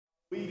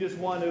We just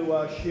want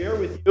to share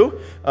with you.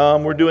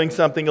 We're doing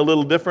something a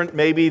little different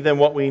maybe than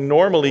what we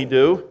normally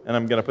do. And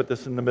I'm going to put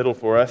this in the middle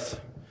for us.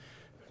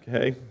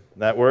 Okay,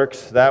 that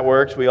works. That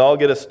works. We all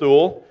get a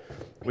stool.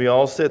 We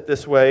all sit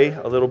this way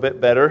a little bit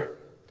better.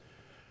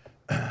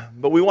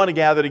 But we want to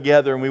gather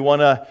together and we want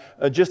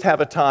to just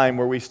have a time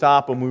where we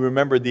stop and we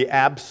remember the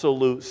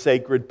absolute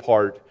sacred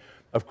part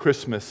of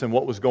Christmas and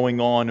what was going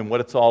on and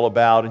what it's all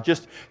about, and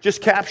just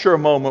capture a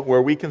moment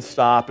where we can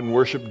stop and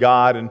worship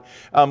God.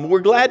 And we're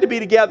glad to be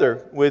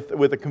together with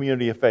a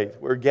community of faith.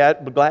 We're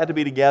glad to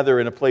be together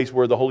in a place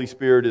where the Holy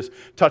Spirit is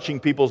touching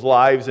people's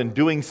lives and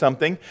doing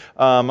something.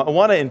 I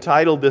want to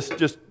entitle this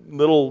just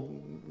little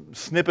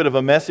snippet of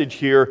a message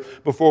here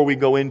before we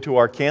go into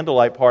our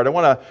candlelight part. I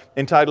want to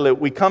entitle it,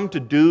 "We Come to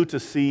Do, to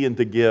See, and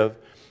to Give."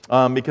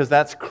 Because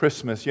that's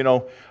Christmas. You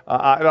know,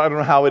 I don't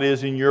know how it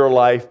is in your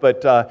life,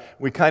 but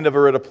we kind of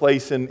are at a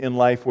place in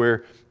life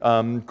where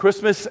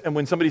Christmas, and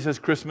when somebody says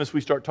Christmas,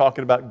 we start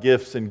talking about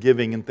gifts and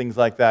giving and things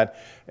like that.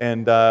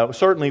 And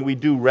certainly we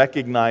do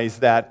recognize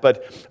that.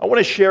 But I want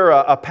to share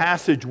a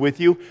passage with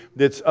you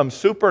that's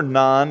super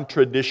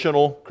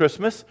non-traditional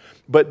Christmas,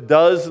 but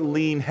does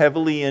lean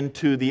heavily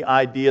into the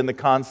idea and the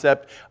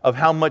concept of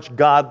how much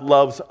God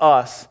loves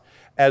us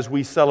as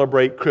we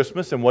celebrate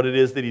Christmas and what it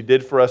is that He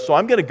did for us. So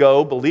I'm going to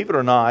go, believe it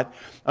or not,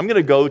 I'm going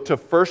to go to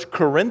 1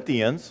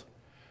 Corinthians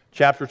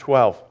chapter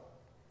 12.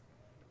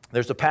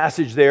 There's a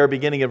passage there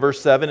beginning at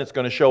verse 7. It's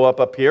going to show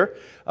up here.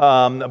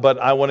 But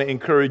I want to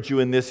encourage you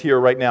in this here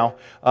right now.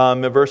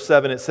 In verse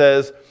 7 it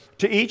says,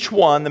 "To each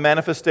one the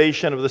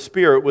manifestation of the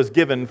Spirit was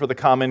given for the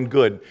common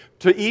good."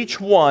 To each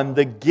one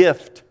the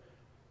gift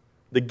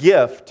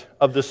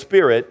of the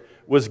Spirit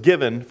was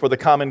given for the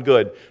common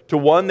good. To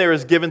one there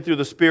is given through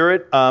the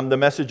Spirit the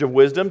message of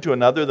wisdom, to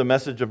another the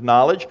message of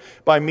knowledge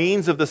by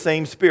means of the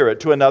same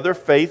Spirit, to another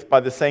faith by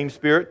the same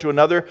Spirit, to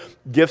another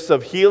gifts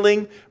of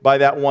healing by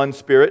that one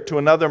Spirit, to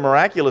another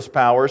miraculous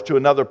powers, to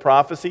another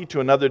prophecy, to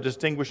another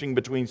distinguishing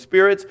between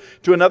spirits,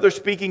 to another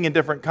speaking in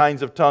different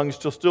kinds of tongues,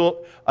 to still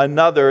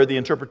another the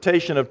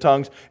interpretation of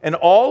tongues. And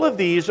all of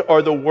these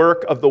are the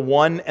work of the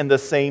one and the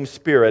same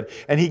Spirit.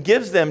 And He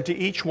gives them to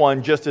each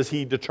one just as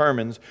He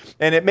determines.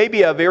 And it may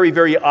be a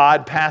very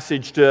odd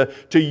passage to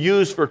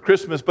use for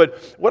Christmas, but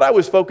what I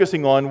was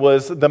focusing on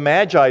was the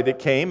Magi that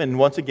came. And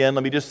once again,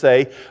 let me just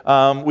say,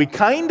 we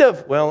kind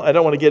of, well, I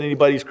don't want to get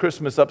anybody's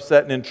Christmas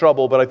upset and in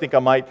trouble, but I think I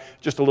might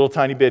just a little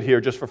tiny bit here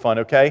just for fun,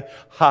 okay?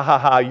 Ha ha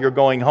ha, you're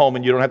going home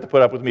and you don't have to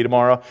put up with me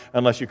tomorrow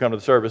unless you come to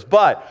the service.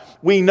 But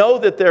we know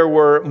that there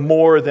were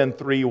more than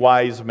 3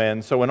 wise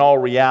men, so in all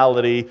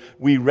reality,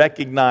 we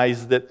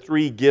recognize that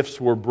 3 gifts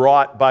were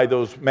brought by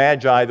those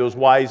Magi, those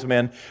wise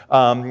men,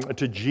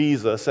 to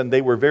Jesus, and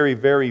they were very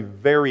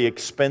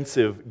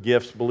expensive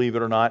gifts, believe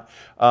it or not,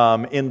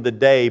 in the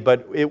day.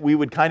 But we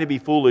would kind of be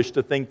foolish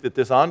to think that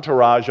this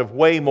entourage of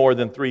way more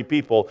than 3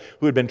 people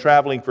who had been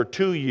traveling for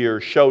 2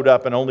 years showed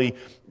up and only,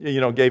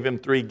 gave Him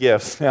 3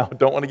 gifts. Now,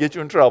 don't want to get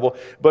you in trouble,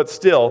 but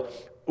still,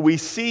 we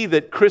see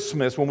that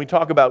Christmas, when we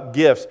talk about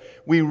gifts,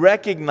 we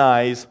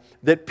recognize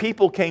that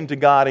people came to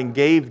God and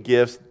gave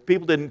gifts.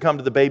 People didn't come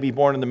to the baby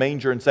born in the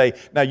manger and say,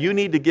 now you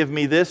need to give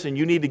me this, and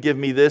you need to give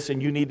me this,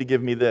 and you need to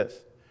give me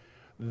this.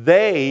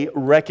 They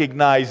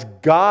recognized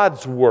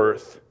God's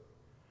worth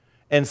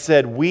and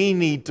said, we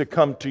need to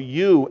come to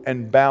you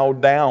and bow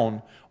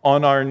down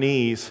on our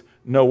knees,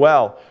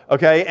 Noel.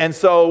 Okay, and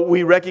so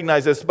we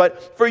recognize this.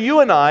 But for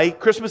you and I,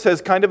 Christmas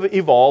has kind of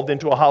evolved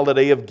into a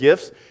holiday of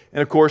gifts.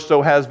 And of course,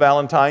 so has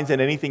Valentine's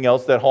and anything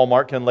else that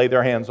Hallmark can lay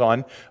their hands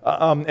on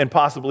and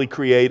possibly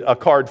create a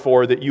card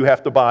for that you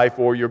have to buy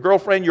for your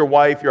girlfriend, your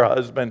wife, your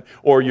husband,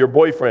 or your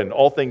boyfriend,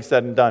 all things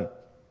said and done.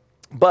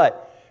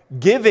 But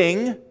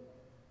giving,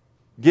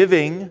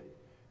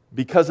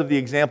 because of the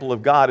example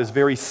of God, is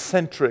very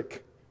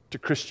centric to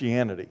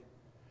Christianity.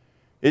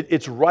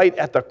 It's right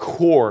at the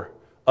core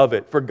of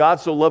it. For God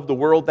so loved the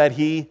world that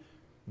He,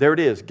 there it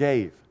is,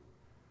 gave.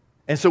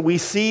 And so we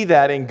see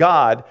that in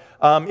God.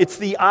 It's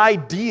the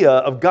idea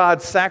of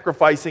God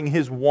sacrificing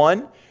His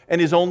one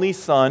and His only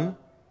Son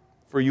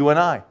for you and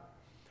I.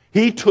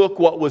 He took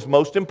what was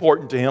most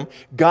important to Him.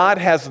 God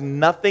has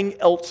nothing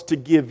else to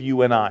give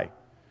you and I.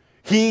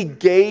 He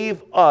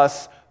gave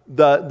us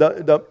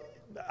the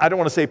I don't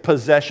want to say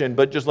possession,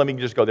 but let me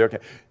go there. Okay.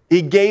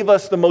 He gave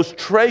us the most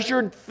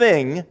treasured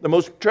thing, the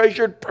most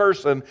treasured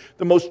person,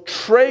 the most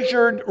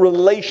treasured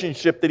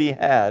relationship that He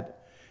had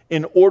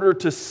in order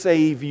to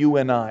save you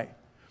and I.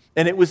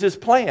 And it was His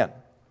plan.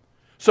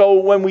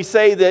 So when we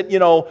say that,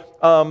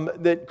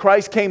 that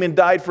Christ came and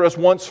died for us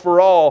once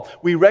for all,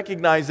 we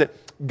recognize that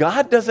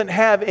God doesn't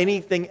have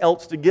anything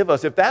else to give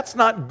us. If that's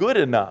not good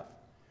enough,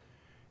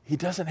 He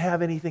doesn't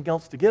have anything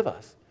else to give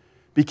us,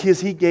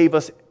 because He gave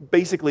us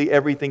basically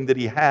everything that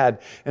He had.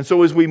 And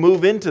so as we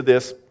move into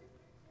this,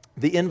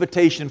 the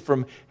invitation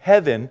from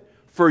heaven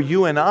for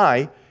you and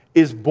I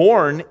is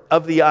born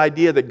of the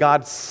idea that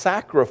God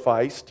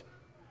sacrificed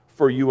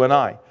for you and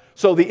I.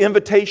 So the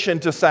invitation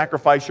to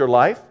sacrifice your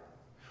life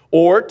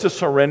or to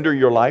surrender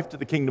your life to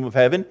the kingdom of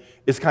heaven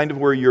is kind of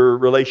where your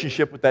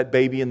relationship with that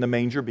baby in the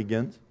manger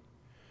begins.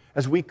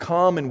 As we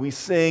come and we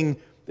sing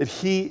that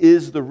He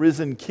is the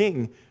risen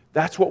King,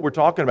 that's what we're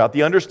talking about.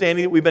 The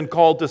understanding that we've been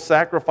called to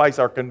sacrifice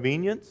our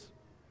convenience,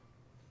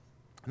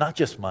 not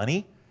just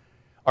money,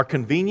 our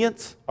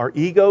convenience, our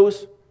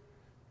egos.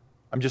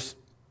 I'm just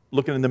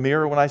looking in the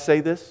mirror when I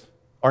say this.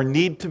 Our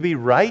need to be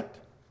right.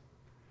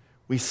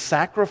 We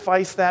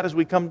sacrifice that as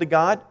we come to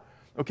God,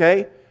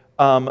 okay?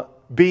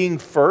 Being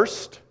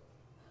first,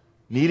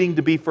 needing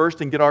to be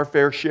first and get our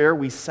fair share,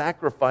 we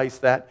sacrifice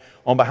that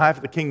on behalf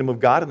of the kingdom of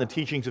God and the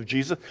teachings of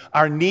Jesus.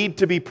 Our need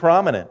to be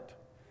prominent.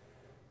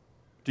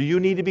 Do you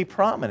need to be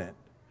prominent?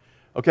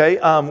 Okay,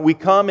 we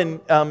come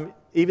and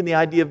even the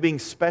idea of being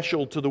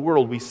special to the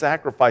world, we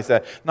sacrifice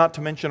that. Not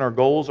to mention our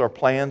goals, our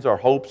plans, our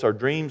hopes, our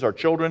dreams, our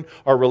children,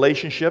 our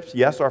relationships,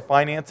 yes, our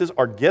finances,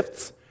 our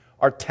gifts,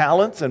 our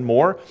talents, and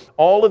more.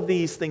 All of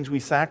these things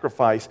we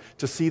sacrifice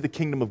to see the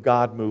kingdom of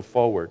God move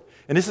forward.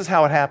 And this is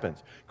how it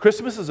happens.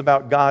 Christmas is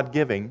about God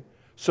giving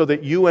so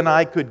that you and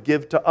I could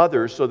give to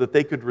others so that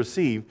they could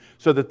receive,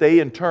 so that they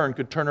in turn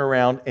could turn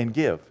around and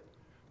give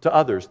to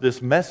others.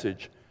 This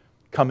message,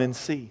 come and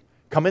see.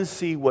 Come and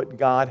see what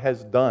God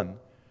has done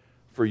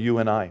for you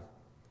and I.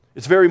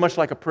 It's very much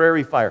like a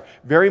prairie fire,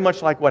 very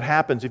much like what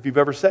happens if you've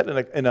ever sat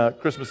in a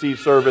Christmas Eve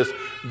service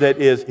that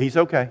is, he's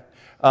okay.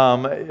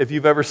 If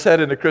you've ever sat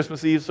in a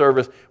Christmas Eve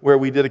service where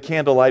we did a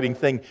candle lighting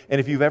thing, and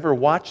if you've ever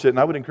watched it, and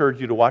I would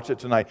encourage you to watch it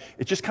tonight,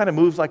 it just kind of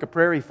moves like a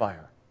prairie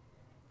fire.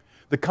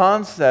 The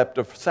concept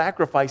of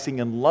sacrificing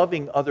and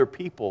loving other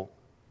people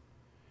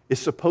is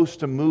supposed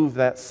to move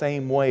that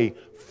same way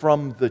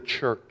from the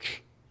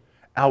church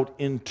out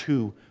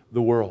into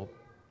the world.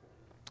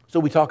 So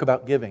we talk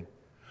about giving.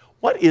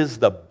 What is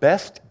the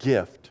best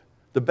gift,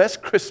 the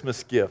best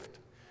Christmas gift?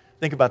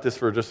 Think about this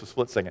for just a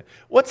split second.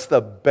 What's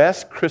the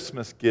best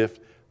Christmas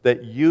gift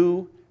that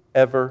you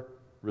ever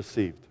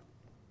received?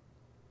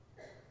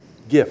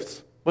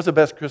 Gifts. What's the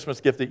best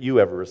Christmas gift that you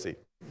ever received?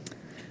 I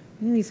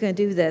knew he's going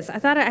to do this. I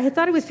thought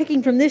I was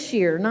picking from this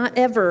year, not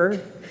ever.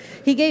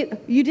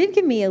 You did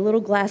give me a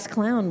little glass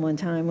clown one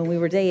time when we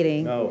were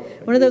dating. No.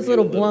 One of those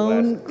little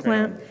blown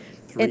clown.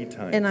 Three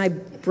times. And I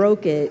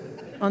broke it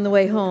on the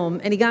way home,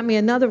 and he got me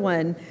another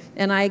one,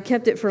 and I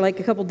kept it for like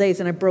a couple days,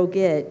 and I broke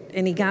it,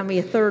 and he got me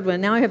a third one.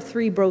 Now I have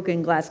 3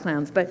 broken glass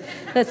clowns, but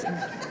that's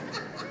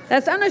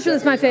I'm not sure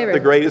that's my favorite.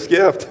 The greatest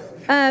gift.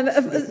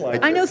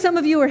 I know some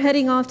of you are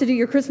heading off to do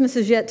your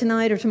Christmases yet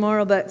tonight or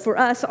tomorrow, but for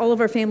us, all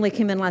of our family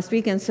came in last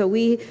weekend, so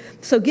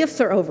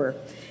gifts are over.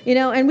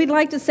 And we'd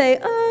like to say,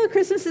 oh,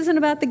 Christmas isn't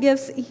about the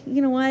gifts.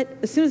 You know what?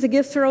 As soon as the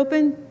gifts are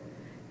open,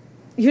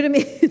 you know what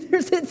I mean?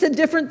 It's a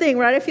different thing,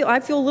 right? I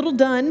feel a little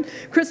done.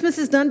 Christmas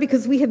is done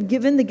because we have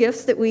given the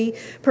gifts that we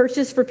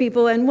purchased for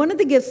people. And one of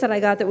the gifts that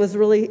I got that was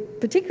really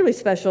particularly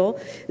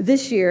special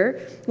this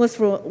year was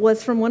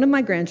from one of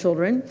my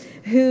grandchildren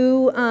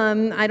who,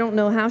 I don't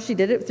know how she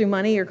did it, through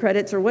money or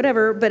credits or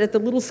whatever, but at the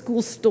little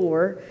school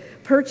store,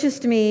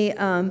 purchased me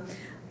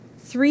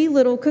 3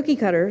 little cookie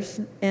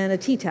cutters and a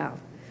tea towel.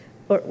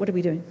 Or what are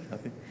we doing?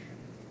 Nothing.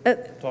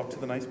 Talk to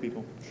the nice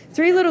people.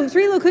 3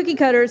 little cookie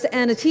cutters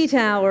and a tea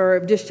towel or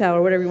a dish towel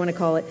or whatever you want to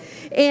call it.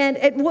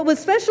 And what was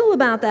special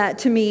about that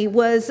to me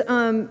was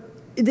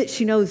that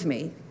she knows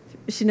me.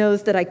 She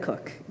knows that I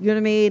cook. You know what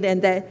I mean?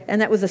 And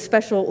that was a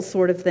special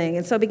sort of thing.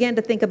 And so I began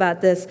to think about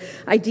this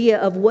idea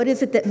of what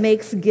is it that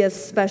makes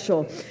gifts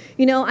special.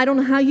 I don't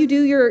know how you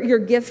do your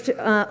gift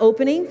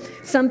opening.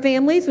 Some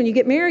families, when you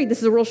get married, this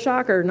is a real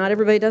shocker. Not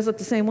everybody does it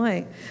the same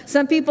way.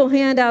 Some people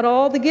hand out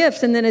all the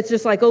gifts and then it's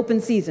just like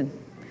open season.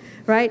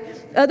 Right?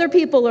 Other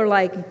people are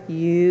like,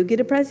 you get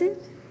a present,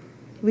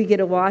 we get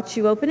to watch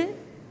you open it,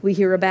 we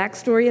hear a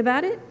backstory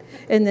about it,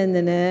 and then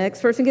the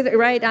next person gets it,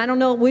 right? I don't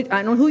know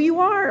who you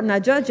are. I'm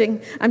not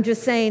judging. I'm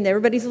just saying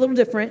everybody's a little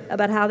different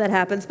about how that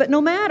happens. But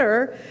no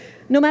matter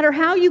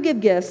how you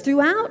give gifts,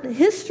 throughout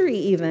history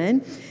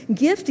even,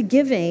 gift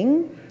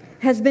giving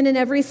has been in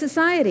every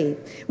society,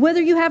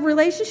 whether you have a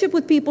relationship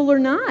with people or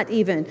not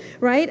even,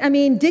 right? I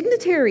mean,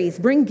 dignitaries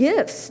bring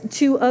gifts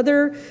to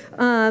other,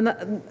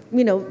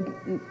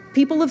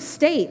 people of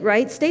state,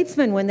 right?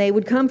 Statesmen, when they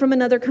would come from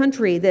another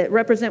country that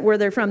represent where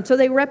they're from. So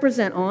they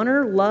represent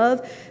honor,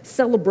 love,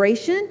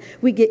 celebration.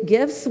 We get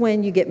gifts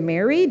when you get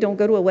married. Don't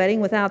go to a wedding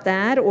without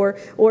that, or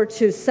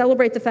to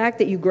celebrate the fact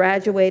that you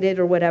graduated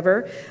or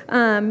whatever.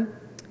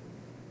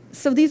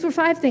 So these were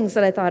 5 things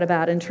that I thought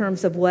about in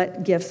terms of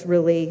what gifts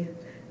really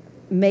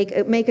make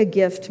a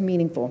gift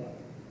meaningful.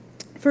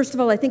 First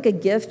of all, I think a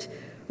gift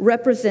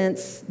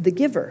represents the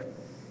giver.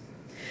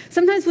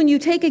 Sometimes when you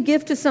take a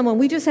gift to someone,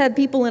 we just had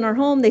people in our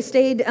home, they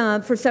stayed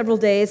for several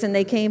days and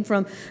they came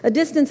from a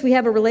distance, we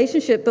have a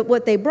relationship, but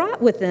what they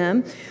brought with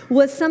them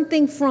was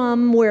something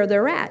from where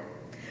they're at,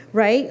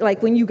 right?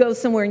 Like when you go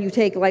somewhere and you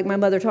take, like my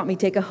mother taught me,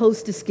 take a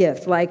hostess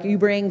gift, like you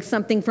bring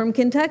something from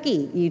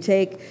Kentucky, you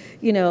take,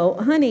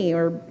 honey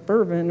or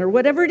bourbon or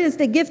whatever it is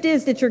the gift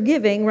is that you're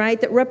giving,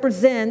 right, that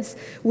represents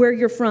where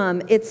you're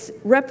from. It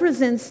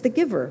represents the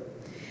giver.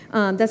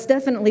 That's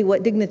definitely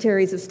what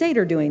dignitaries of state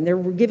are doing. They're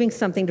giving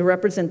something to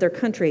represent their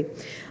country.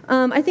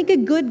 I think a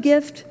good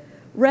gift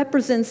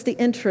represents the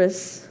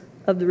interests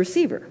of the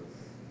receiver.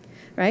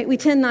 right? We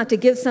tend not to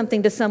give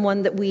something to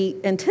someone that we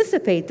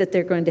anticipate that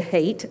they're going to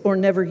hate or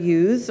never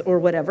use or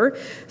whatever.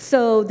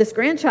 So this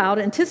grandchild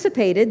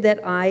anticipated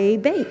that I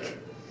bake.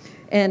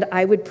 And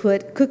I would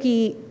put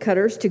cookie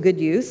cutters to good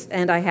use,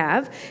 and I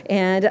have,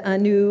 and a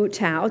new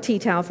tea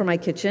towel for my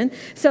kitchen.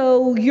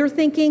 So you're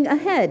thinking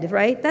ahead,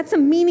 right? That's a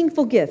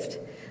meaningful gift.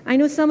 I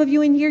know some of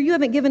you in here, you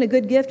haven't given a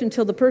good gift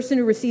until the person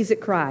who receives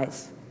it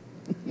cries.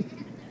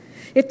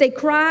 If they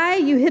cry,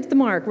 you hit the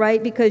mark,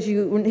 right? Because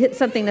you hit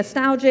something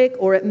nostalgic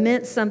or it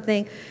meant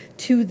something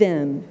to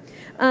them.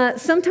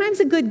 Sometimes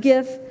a good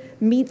gift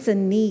meets a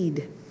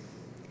need.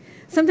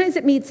 Sometimes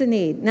it meets a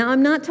need. Now,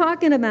 I'm not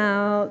talking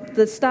about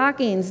the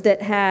stockings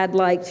that had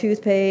like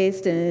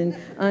toothpaste and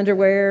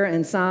underwear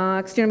and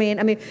socks. Do you know what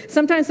I mean?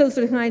 Sometimes those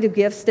are the kind of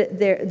gifts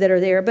that are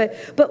there.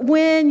 But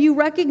when you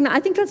recognize, I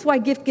think that's why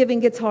gift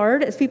giving gets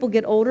hard as people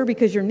get older,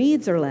 because your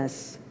needs are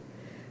less,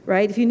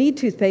 right? If you need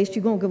toothpaste,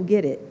 you're going to go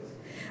get it.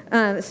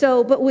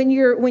 But when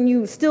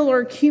you still are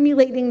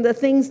accumulating the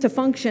things to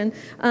function,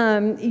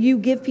 you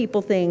give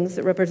people things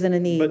that represent a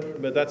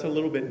need. But that's a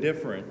little bit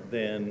different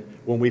than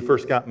when we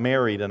first got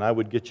married, and I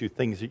would get you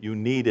things that you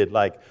needed,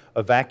 like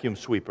a vacuum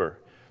sweeper,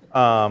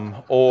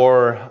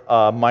 or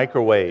a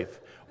microwave,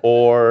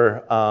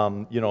 or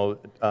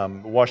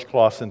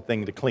washcloths and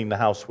thing to clean the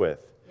house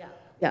with.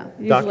 Yeah.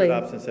 Dr.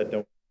 Dobson said,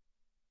 "Don't."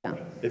 Yeah.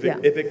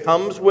 If it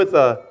comes with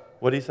a,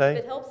 what did he say?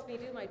 It helps me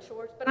do my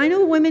chores. But I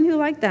know women who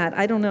like that.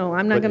 I don't know.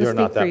 I'm not going to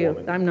speak for you.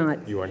 Woman. I'm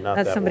not. You are not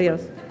That's that somebody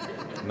woman.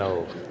 else.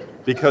 No,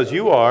 because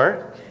you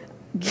are.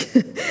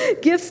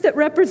 Gifts that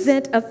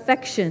represent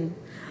affection.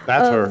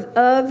 That's her.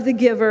 Of the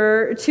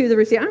giver to the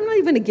receiver. I'm not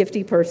even a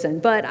gifty person,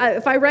 but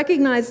if I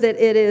recognize that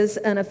it is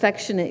an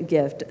affectionate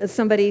gift,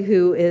 somebody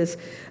who is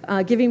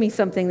giving me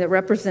something that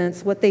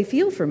represents what they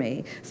feel for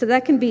me. So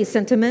that can be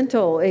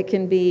sentimental. It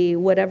can be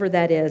whatever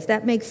that is.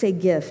 That makes a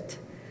gift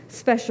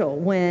special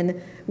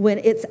when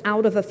it's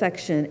out of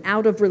affection,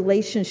 out of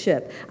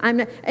relationship.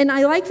 And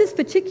I like this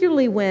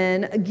particularly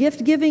when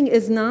gift giving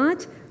is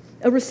not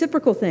a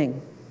reciprocal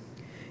thing.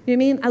 You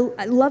know what I mean?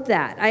 I love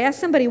that. I asked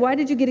somebody, why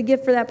did you get a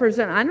gift for that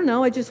person? I don't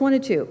know, I just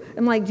wanted to.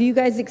 I'm like, do you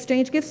guys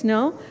exchange gifts?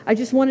 No, I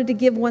just wanted to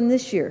give one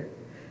this year.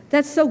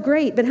 That's so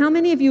great. But how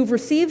many of you have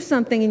received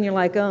something and you're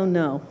like, oh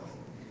no.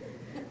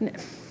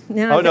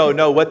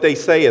 No. What they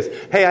say is,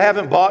 hey, I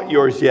haven't bought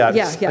yours yet.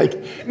 Yeah. Like,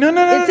 no.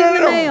 It's in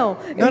the mail.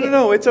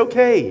 No, it's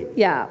okay.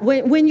 Yeah,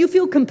 when you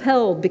feel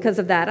compelled because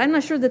of that, I'm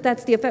not sure that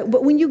that's the effect,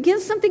 but when you give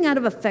something out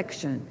of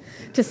affection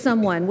to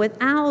someone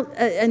without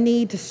a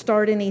need to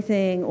start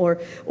anything or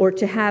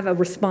to have a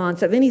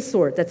response of any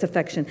sort, that's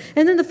affection.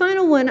 And then the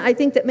final one I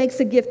think that makes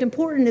a gift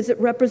important is it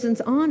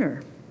represents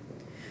honor.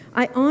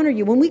 I honor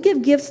you. When we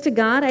give gifts to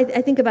God, I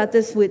think about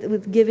this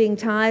with giving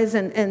tithes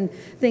and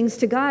things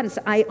to God. It's,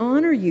 I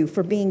honor you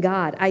for being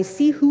God. I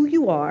see who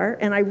you are,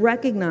 and I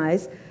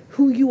recognize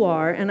who you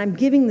are, and I'm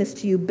giving this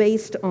to you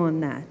based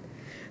on that.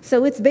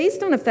 So it's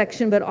based on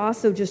affection, but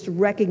also just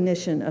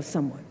recognition of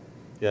someone.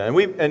 Yeah,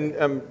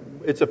 and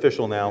it's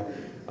official now,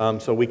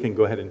 so we can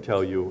go ahead and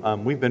tell you.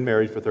 We've been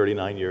married for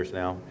 39 years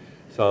now.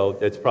 So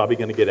it's probably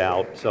going to get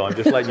out. So I'm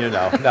just letting you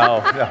know. No,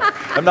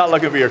 I'm not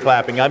looking for your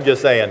clapping. I'm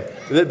just saying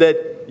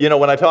that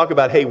when I talk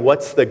about, hey,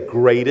 what's the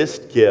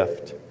greatest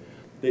gift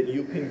that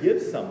you can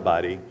give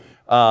somebody?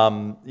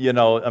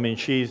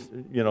 She's,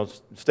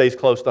 stays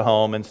close to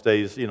home and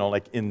stays,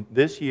 like in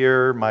this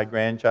year, my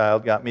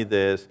grandchild got me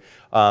this.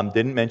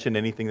 Didn't mention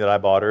anything that I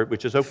bought her,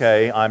 which is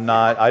okay.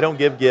 I don't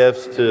give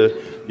gifts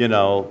to,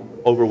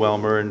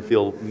 overwhelm her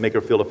and make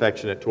her feel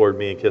affectionate toward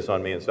me and kiss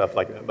on me and stuff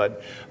like that.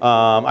 But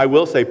I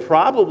will say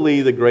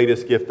probably the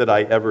greatest gift that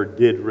I ever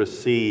did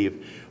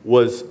receive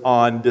was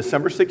on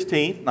December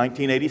 16th,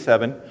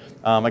 1987.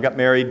 I got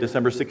married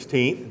December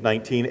 16th,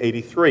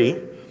 1983.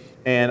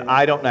 And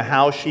I don't know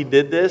how she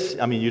did this.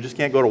 I mean, you just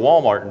can't go to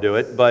Walmart and do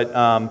it. But,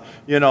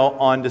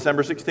 on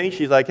December 16th,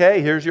 she's like,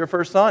 hey, here's your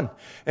first son.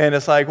 And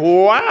it's like,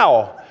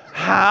 wow,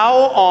 how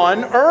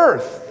on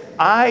earth?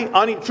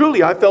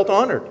 Truly, I felt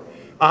honored.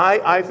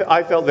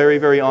 I felt very,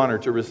 very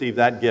honored to receive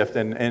that gift.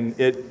 And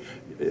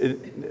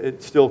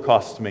it still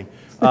costs me.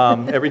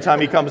 Every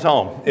time he comes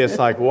home, it's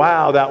like,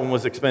 wow, that one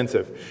was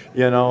expensive.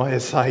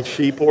 It's like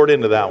she poured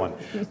into that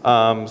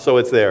one. So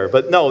it's there.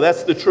 But no,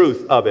 that's the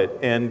truth of it.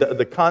 And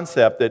the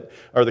concepts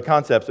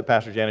that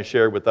Pastor Janice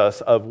shared with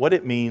us of what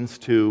it means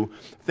to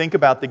think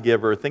about the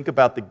giver, think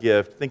about the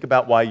gift, think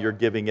about why you're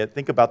giving it,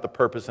 think about the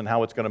purpose and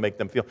how it's going to make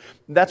them feel.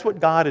 That's what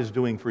God is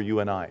doing for you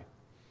and I.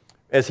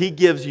 As He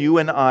gives you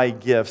and I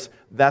gifts,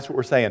 that's what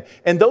we're saying.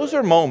 And those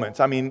are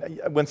moments. I mean,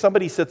 when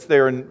somebody sits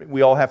there and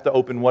we all have to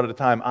open one at a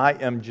time, I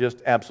am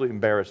just absolutely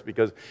embarrassed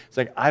because it's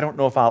like, I don't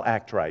know if I'll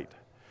act right.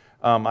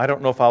 I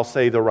don't know if I'll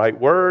say the right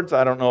words.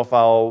 I don't know if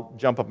I'll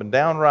jump up and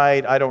down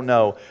right. I don't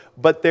know.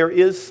 But there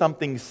is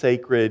something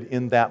sacred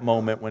in that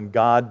moment when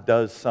God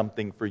does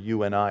something for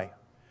you and I.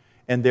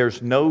 And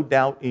there's no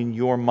doubt in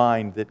your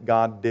mind that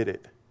God did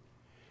it.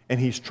 And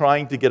He's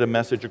trying to get a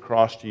message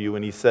across to you,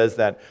 and He says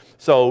that.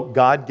 So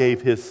God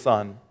gave His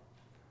Son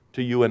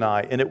to you and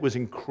I, and it was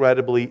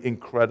incredibly,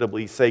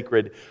 incredibly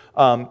sacred.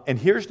 And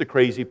here's the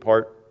crazy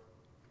part.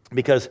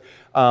 because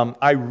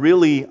I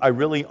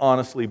really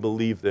honestly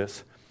believe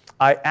this.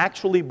 I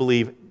actually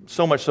believe,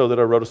 so much so that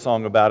I wrote a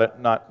song about it,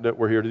 not that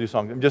we're here to do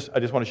songs. I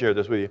just want to share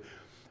this with you.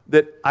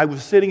 That I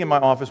was sitting in my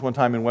office one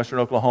time in Western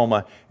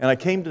Oklahoma, and I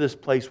came to this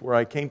place where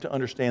I came to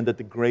understand that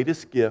the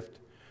greatest gift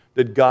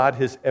that God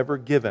has ever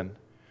given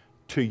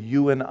to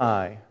you and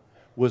I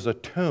was a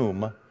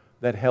tomb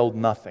that held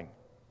nothing.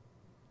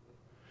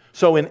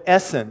 So in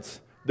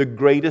essence, the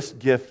greatest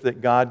gift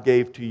that God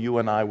gave to you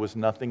and I was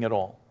nothing at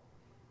all.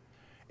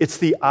 It's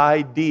the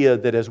idea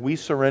that as we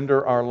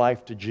surrender our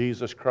life to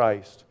Jesus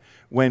Christ,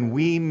 when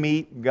we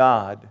meet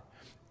God,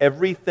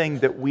 everything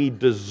that we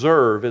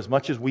deserve, as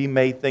much as we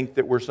may think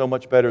that we're so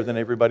much better than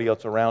everybody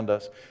else around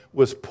us,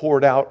 was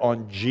poured out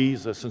on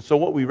Jesus. And so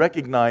what we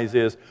recognize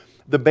is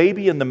the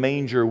baby in the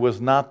manger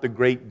was not the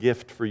great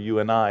gift for you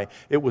and I.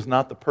 It was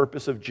not the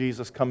purpose of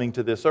Jesus coming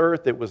to this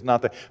earth. It was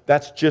not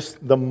that's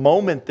just the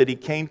moment that He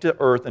came to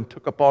earth and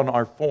took upon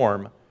our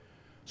form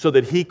so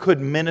that He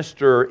could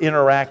minister,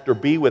 interact, or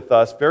be with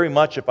us. Very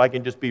much, if I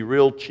can just be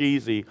real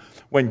cheesy,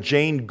 when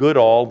Jane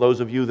Goodall, those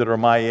of you that are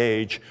my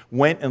age,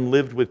 went and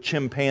lived with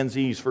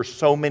chimpanzees for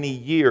so many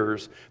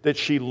years that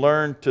she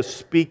learned to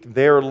speak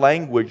their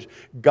language,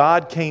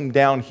 God came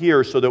down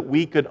here so that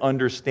we could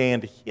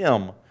understand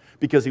Him,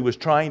 because He was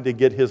trying to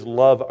get His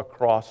love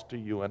across to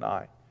you and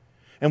I.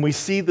 And we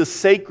see the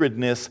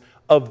sacredness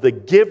of the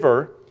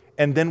giver,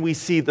 and then we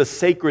see the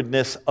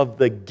sacredness of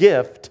the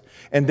gift,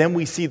 and then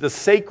we see the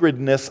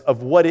sacredness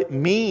of what it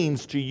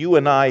means to you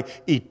and I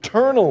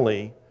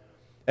eternally,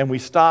 and we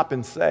stop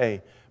and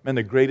say, man,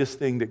 the greatest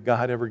thing that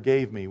God ever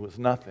gave me was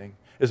nothing.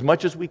 As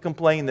much as we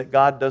complain that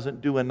God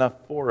doesn't do enough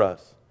for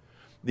us,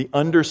 the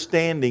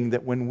understanding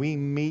that when we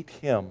meet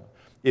Him,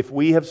 if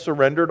we have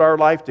surrendered our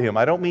life to Him,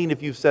 I don't mean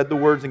if you've said the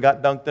words and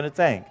got dunked in a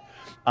tank.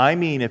 I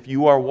mean if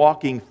you are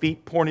walking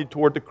feet pointed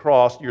toward the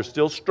cross, you're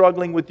still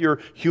struggling with your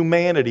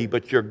humanity,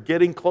 but you're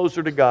getting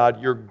closer to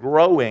God, you're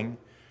growing,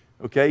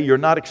 okay? You're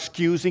not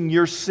excusing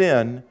your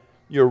sin.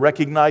 You're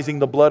recognizing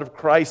the blood of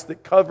Christ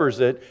that covers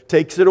it,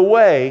 takes it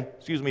away,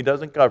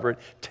 doesn't cover it,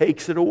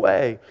 takes it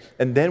away.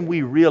 And then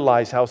we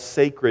realize how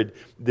sacred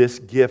this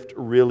gift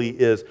really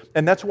is.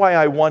 And that's why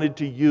I wanted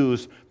to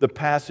use the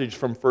passage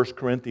from 1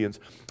 Corinthians,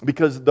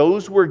 because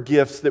those were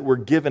gifts that were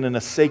given in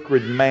a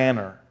sacred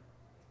manner.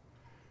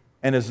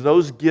 And as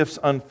those gifts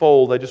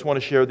unfold, I just want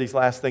to share these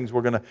last things.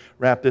 We're going to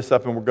wrap this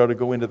up and we're going to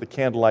go into the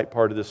candlelight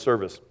part of this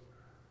service.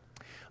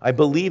 I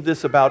believe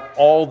this about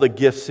all the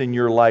gifts in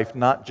your life,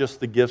 not just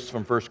the gifts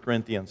from 1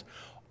 Corinthians.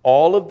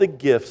 All of the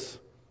gifts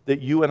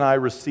that you and I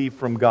receive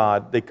from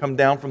God, they come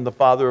down from the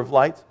Father of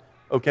lights.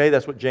 Okay,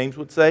 that's what James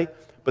would say.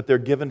 But they're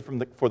given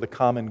for the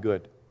common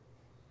good.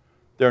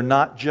 They're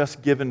not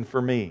just given for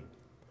me.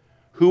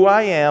 Who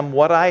I am,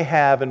 what I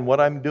have, and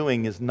what I'm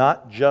doing is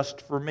not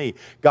just for me.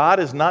 God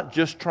is not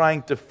just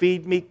trying to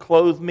feed me,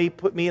 clothe me,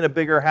 put me in a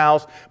bigger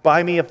house,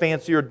 buy me a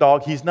fancier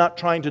dog. He's not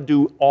trying to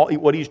do all.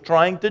 What He's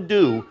trying to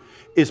do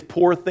is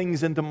pour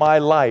things into my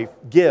life,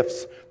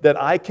 gifts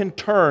that I can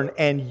turn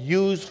and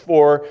use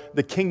for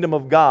the kingdom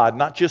of God,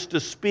 not just to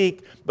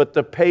speak, but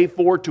to pay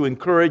for, to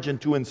encourage, and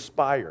to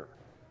inspire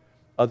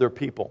other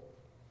people.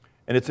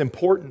 And it's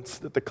important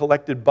that the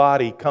collected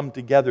body come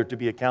together to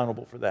be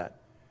accountable for that.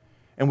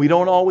 And we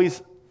don't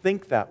always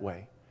think that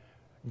way.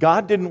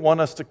 God didn't want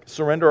us to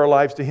surrender our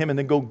lives to Him and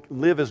then go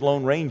live as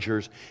lone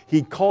rangers.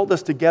 He called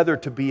us together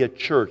to be a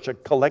church, a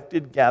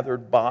collected,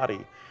 gathered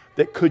body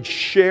that could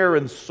share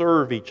and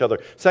serve each other.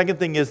 Second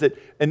thing is that,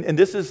 and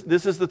this is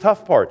the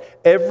tough part,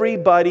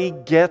 everybody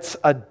gets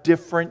a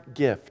different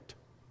gift.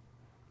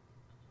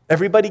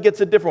 Everybody gets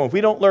a different one. If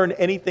we don't learn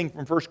anything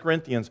from 1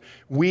 Corinthians,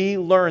 we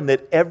learn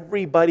that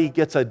everybody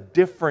gets a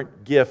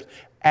different gift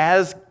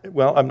as,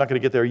 well, I'm not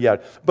going to get there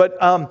yet, but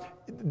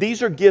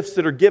these are gifts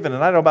that are given,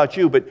 and I don't know about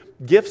you,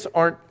 but gifts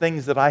aren't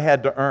things that I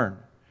had to earn.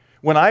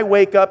 When I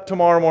wake up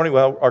tomorrow morning,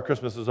 well, our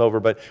Christmas is over,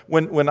 but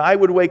when I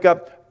would wake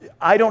up,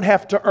 I don't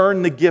have to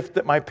earn the gift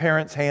that my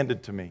parents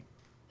handed to me.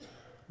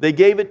 They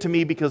gave it to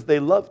me because they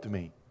loved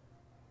me.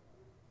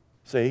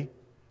 See?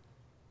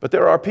 But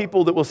there are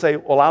people that will say,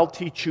 well, I'll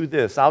teach you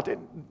this.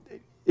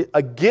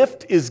 A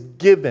gift is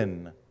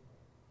given,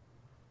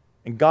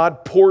 and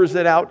God pours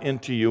it out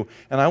into you,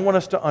 and I want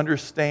us to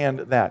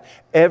understand that.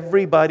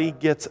 Everybody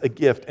gets a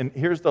gift, and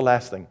here's the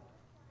last thing.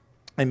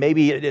 And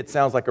maybe it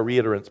sounds like a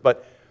reiterance,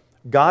 but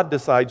God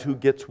decides who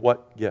gets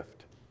what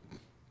gift.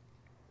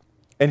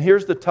 And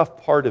here's the tough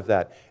part of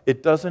that.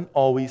 It doesn't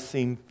always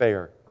seem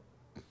fair.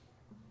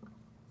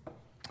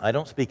 I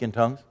don't speak in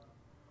tongues.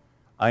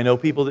 I know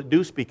people that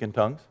do speak in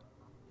tongues.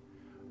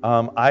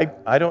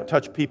 I don't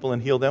touch people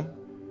and heal them.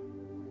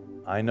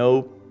 I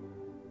know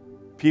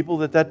people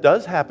that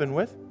does happen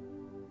with.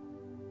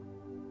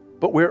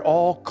 But we're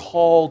all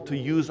called to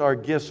use our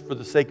gifts for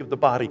the sake of the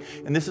body.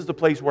 And this is the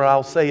place where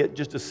I'll say it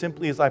just as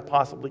simply as I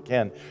possibly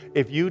can.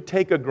 If you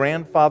take a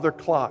grandfather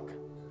clock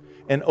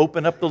and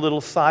open up the little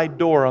side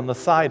door on the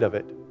side of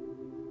it,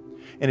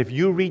 and if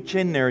you reach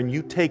in there and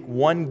you take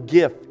one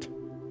gift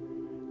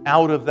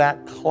out of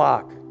that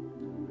clock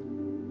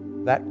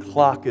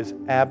is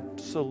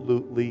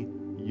absolutely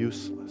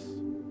useless.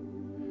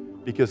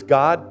 Because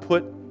God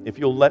put, if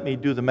you'll let me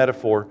do the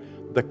metaphor,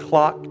 the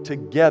clock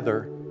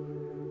together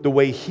the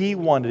way He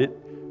wanted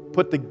it,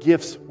 put the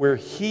gifts where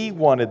He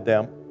wanted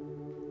them.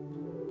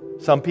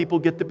 Some people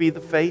get to be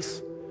the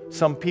face.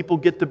 Some people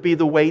get to be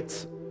the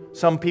weights.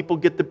 Some people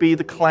get to be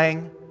the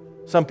clang.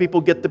 Some people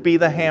get to be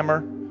the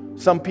hammer.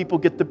 Some people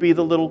get to be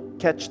the little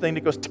catch thing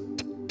that goes tick,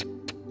 tick, tick,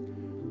 tick.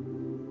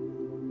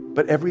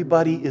 But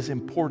everybody is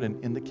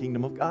important in the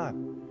kingdom of God.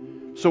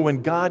 So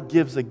when God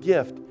gives a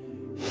gift,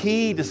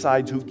 He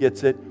decides who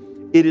gets it.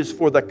 It is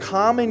for the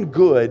common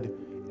good,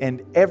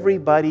 and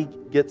everybody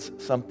gets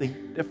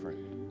something different.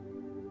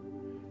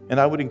 And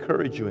I would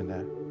encourage you in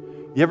that.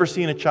 You ever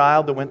seen a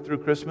child that went through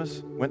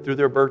Christmas, went through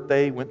their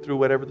birthday, went through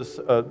whatever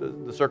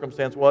the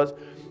circumstance was,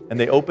 and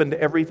they opened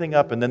everything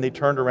up, and then they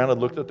turned around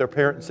and looked at their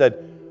parent and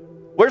said,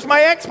 "Where's my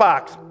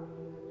Xbox?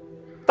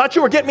 Thought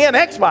you were getting me an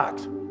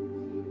Xbox."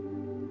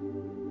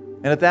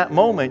 And at that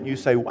moment, you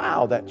say,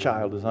 wow, that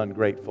child is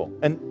ungrateful.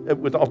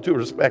 And with all due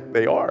respect,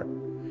 they are.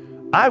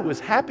 I was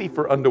happy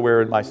for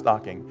underwear in my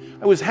stocking.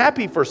 I was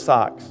happy for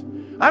socks.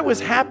 I was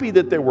happy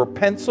that there were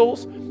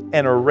pencils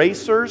and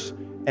erasers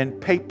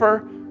and paper,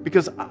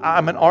 because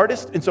I'm an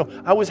artist, and so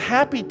I was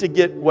happy to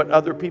get what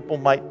other people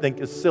might think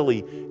is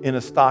silly in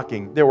a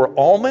stocking. There were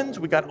almonds.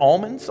 We got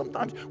almonds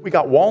sometimes. We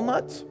got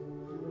walnuts.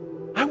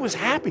 I was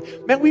happy.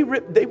 Man,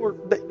 they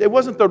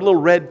wasn't the little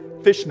red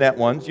fishnet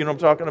ones, you know what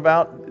I'm talking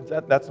about?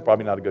 That's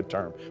probably not a good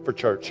term for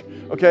church,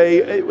 okay?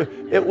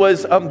 It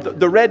was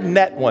the red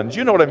net ones.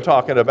 You know what I'm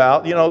talking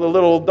about. You know, the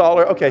little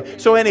dollar. Okay,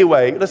 so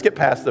anyway, let's get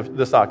past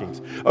the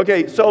stockings.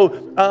 Okay,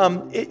 so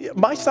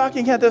my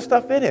stocking had this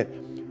stuff in it.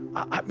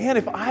 Man,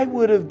 if I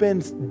would have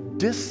been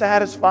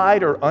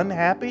dissatisfied or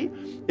unhappy,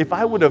 if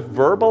I would have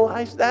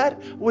verbalized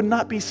that, I would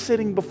not be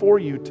sitting before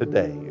you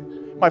today.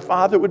 My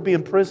father would be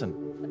in prison,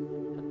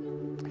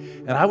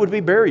 and I would be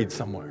buried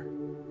somewhere.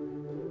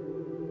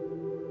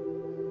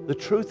 The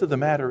truth of the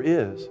matter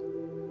is,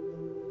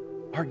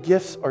 our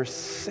gifts are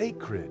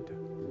sacred.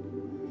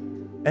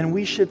 And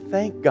we should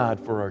thank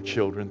God for our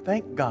children.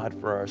 Thank God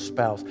for our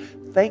spouse.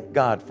 Thank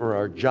God for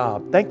our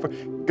job.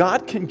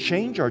 God can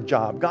change our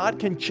job. God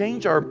can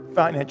change our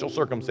financial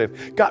circumstance.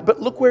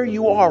 But look where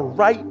you are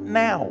right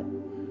now.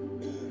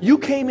 You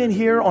came in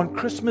here on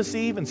Christmas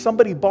Eve and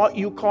somebody bought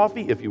you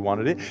coffee if you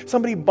wanted it.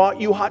 Somebody bought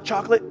you hot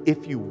chocolate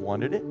if you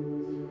wanted it.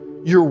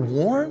 You're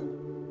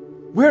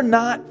warm. We're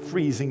not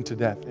freezing to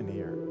death in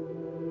here.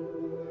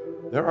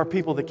 There are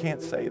people that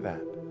can't say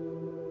that.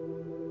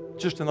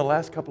 Just in the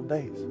last couple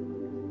days.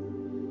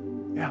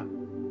 Yeah.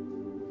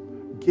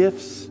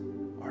 Gifts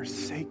are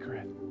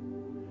sacred.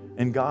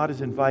 And God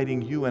is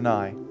inviting you and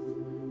I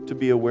to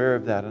be aware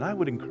of that. And I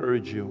would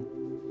encourage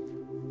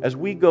you, as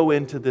we go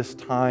into this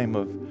time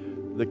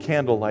of the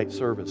candlelight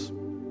service,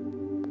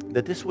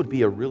 that this would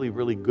be a really,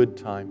 really good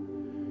time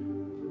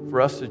for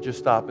us to just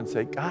stop and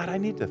say, God, I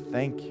need to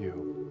thank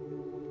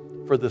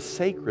you for the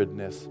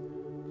sacredness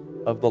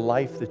of the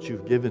life that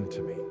you've given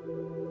to me.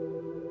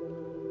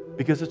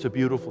 Because it's a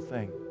beautiful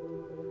thing.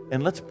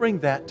 And let's bring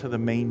that to the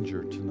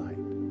manger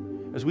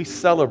tonight. As we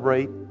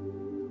celebrate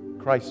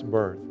Christ's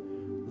birth,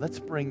 let's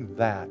bring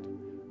that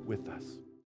with us.